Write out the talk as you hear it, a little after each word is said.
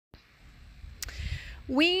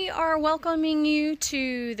We are welcoming you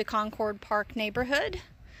to the Concord Park neighborhood.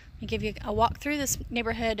 Let me give you a walk through. This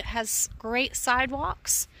neighborhood has great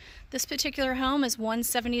sidewalks. This particular home is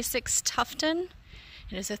 176 Tufton.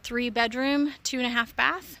 It is a 3-bedroom, 2.5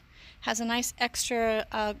 bath. Has a nice extra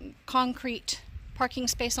concrete parking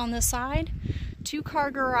space on this side.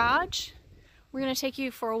 2-car garage. We're going to take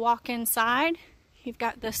you for a walk inside. You've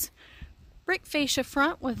got this brick fascia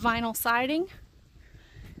front with vinyl siding.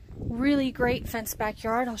 Really great fenced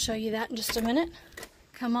backyard. I'll show you that in just a minute.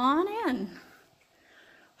 Come on in.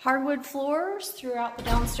 Hardwood floors throughout the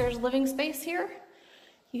downstairs living space here.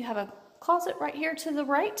 You have a closet right here to the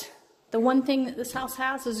right. The one thing that this house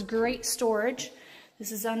has is great storage.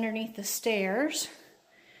 This is underneath the stairs.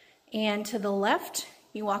 And to the left,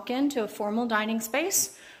 you walk into a formal dining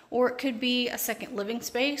space, or it could be a second living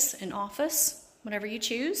space, an office, whatever you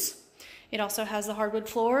choose. It also has the hardwood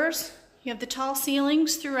floors. You have the tall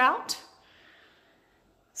ceilings throughout.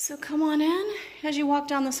 So come on in. As you walk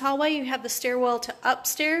down this hallway, you have the stairwell to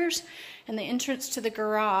upstairs and the entrance to the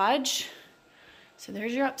garage. So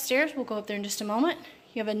there's your upstairs. We'll go up there in just a moment.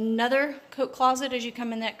 You have another coat closet as you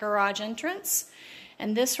come in that garage entrance.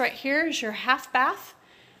 And this right here is your half bath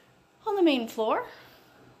on the main floor.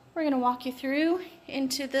 We're going to walk you through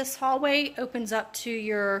into this hallway. Opens up to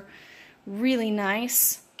your really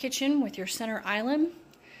nice kitchen with your center island.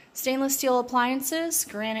 Stainless steel appliances,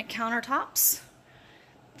 granite countertops.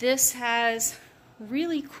 This has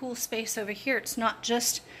really cool space over here. It's not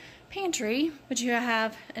just pantry, but you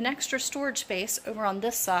have an extra storage space over on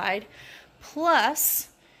this side. Plus,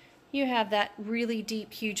 you have that really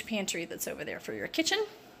deep, huge pantry that's over there for your kitchen.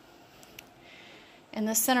 And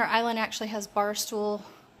the center island actually has bar stool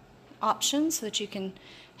options so that you can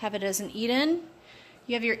have it as an eat-in.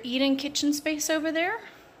 You have your eat-in kitchen space over there.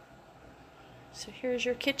 So here's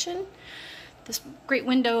your kitchen. This great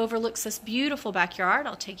window overlooks this beautiful backyard.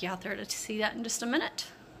 I'll take you out there to see that in just a minute.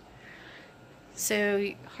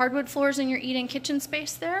 So hardwood floors in your eat-in kitchen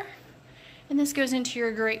space there. And this goes into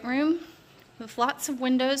your great room with lots of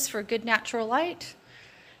windows for good natural light.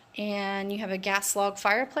 And you have a gas log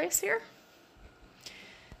fireplace here.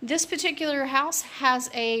 This particular house has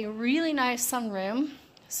a really nice sunroom.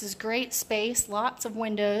 This is great space, lots of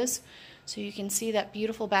windows, so you can see that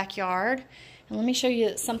beautiful backyard. And let me show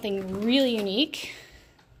you something really unique.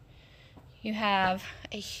 You have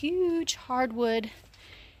a huge hardwood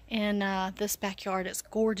in this backyard. It's a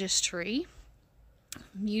gorgeous tree.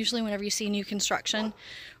 Usually whenever you see new construction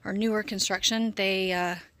or newer construction,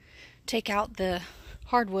 they take out the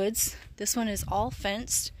hardwoods. This one is all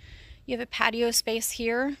fenced. You have a patio space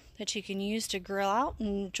here that you can use to grill out and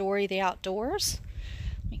enjoy the outdoors.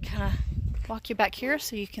 Let me kind of walk you back here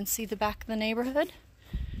so you can see the back of the neighborhood.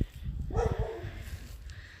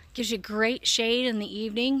 Gives you great shade in the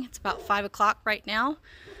evening. It's about 5 o'clock right now,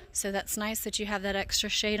 so that's nice that you have that extra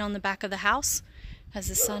shade on the back of the house as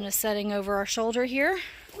the sun is setting over our shoulder here.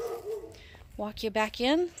 Walk you back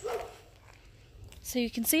in so you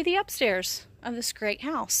can see the upstairs of this great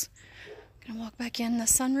house. Gonna walk back in the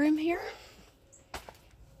sunroom here.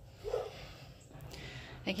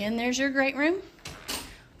 Again, there's your great room.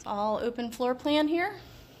 It's all open floor plan here.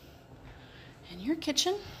 And your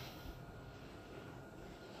kitchen.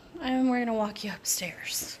 And we're going to walk you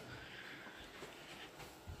upstairs.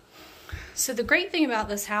 So the great thing about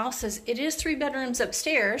this house is it is 3 bedrooms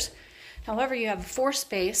upstairs. However, you have a 4th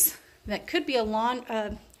space that could be a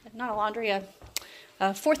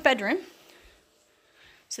fourth bedroom.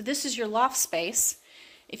 So this is your loft space.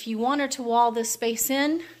 If you wanted to wall this space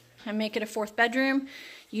in and make it a 4th bedroom,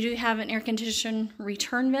 you do have an air conditioned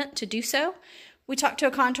return vent to do so. We talked to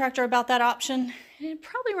a contractor about that option. It'd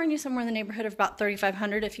probably run you somewhere in the neighborhood of about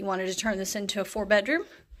 $3,500 if you wanted to turn this into a 4-bedroom.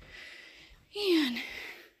 And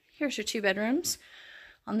here's your 2 bedrooms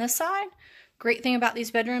on this side. Great thing about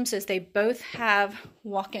these bedrooms is they both have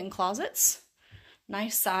walk-in closets.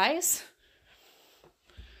 Nice size.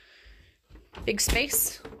 Big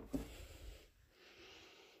space.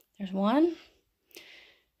 There's one.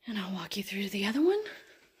 And I'll walk you through to the other one.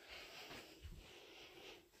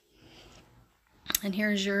 And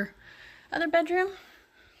here's your other bedroom.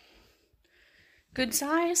 Good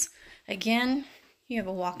size. Again, you have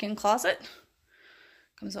a walk-in closet.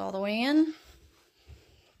 Comes all the way in.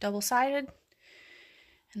 Double-sided.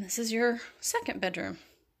 And this is your 2nd bedroom.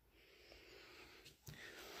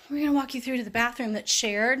 We're going to walk you through to the bathroom that's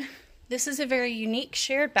shared. This is a very unique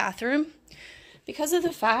shared bathroom because of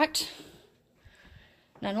the fact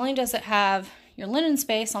not only does it have your linen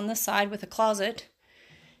space on this side with a closet,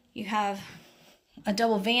 you have a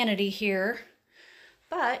double vanity here,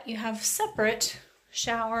 but you have separate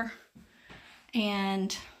shower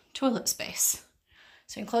and toilet space.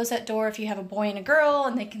 So you can close that door if you have a boy and a girl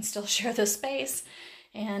and they can still share the space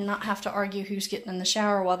and not have to argue who's getting in the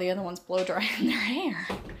shower while the other one's blow drying their hair.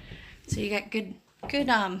 So you got good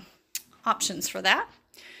options for that.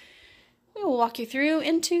 We will walk you through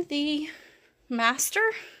into the master.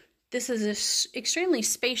 This is an extremely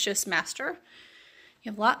spacious master.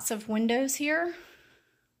 You have lots of windows here.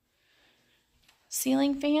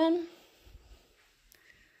 Ceiling fan.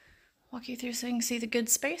 Walk you through so you can see the good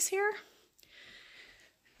space here.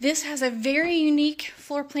 This has a very unique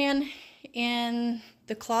floor plan in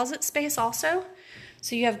the closet space also.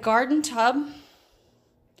 So you have garden tub. And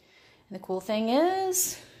the cool thing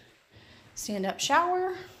is, stand-up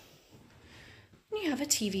shower. And you have a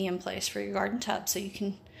TV in place for your garden tub, so you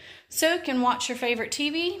can soak and watch your favorite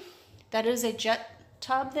TV. That is a jet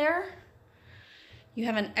tub there. You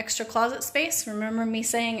have an extra closet space. Remember me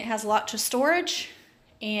saying it has lots of storage.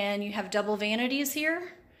 And you have double vanities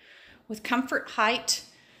here with comfort height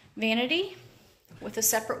vanity with a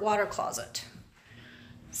separate water closet.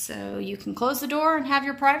 So you can close the door and have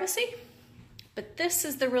your privacy. But this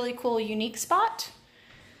is the really cool, unique spot,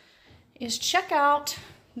 is check out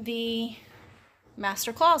the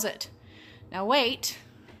master closet. Now wait,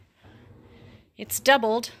 it's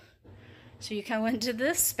doubled. So you come into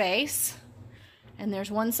this space and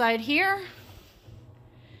there's one side here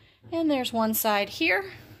and there's one side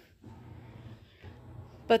here.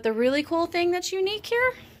 But the really cool thing that's unique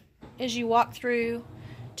here is you walk through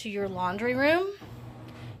to your laundry room.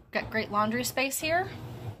 Got great laundry space here.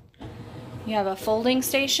 You have a folding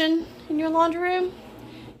station in your laundry room.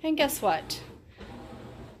 And guess what?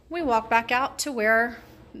 We walk back out to where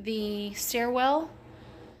the stairwell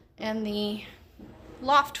and the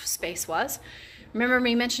loft space was. Remember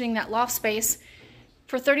me mentioning that loft space?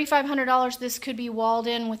 For $3,500, this could be walled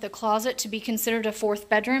in with a closet to be considered a fourth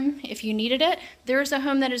bedroom if you needed it. There's a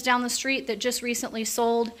home that is down the street that just recently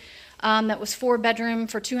sold that was 4-bedroom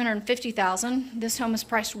for $250,000. This home is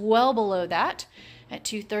priced well below that at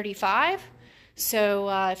 $235,000. So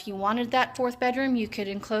if you wanted that fourth bedroom, you could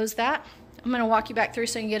enclose that. I'm going to walk you back through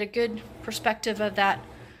so you can get a good perspective of that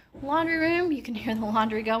laundry room. You can hear the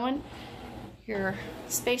laundry going. Your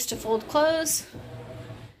space to fold clothes.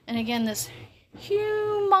 And again, this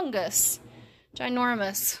humongous,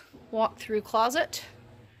 ginormous walk-through closet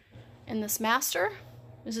in this master.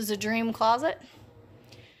 This is a dream closet.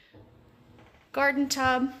 Garden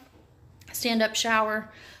tub, stand-up shower,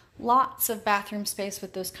 lots of bathroom space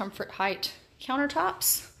with those comfort height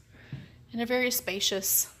countertops, and a very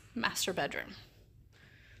spacious master bedroom.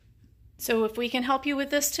 So if we can help you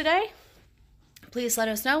with this today, please let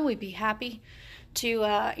us know. We'd be happy to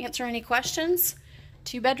answer any questions.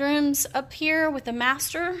 2 bedrooms up here with a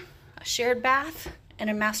master, a shared bath, and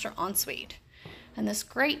a master ensuite. And this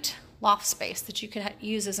great loft space that you could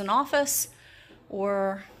use as an office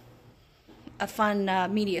or a fun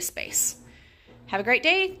media space. Have a great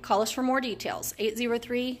day. Call us for more details.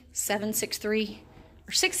 803-763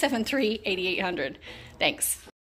 or 673-8800. Thanks.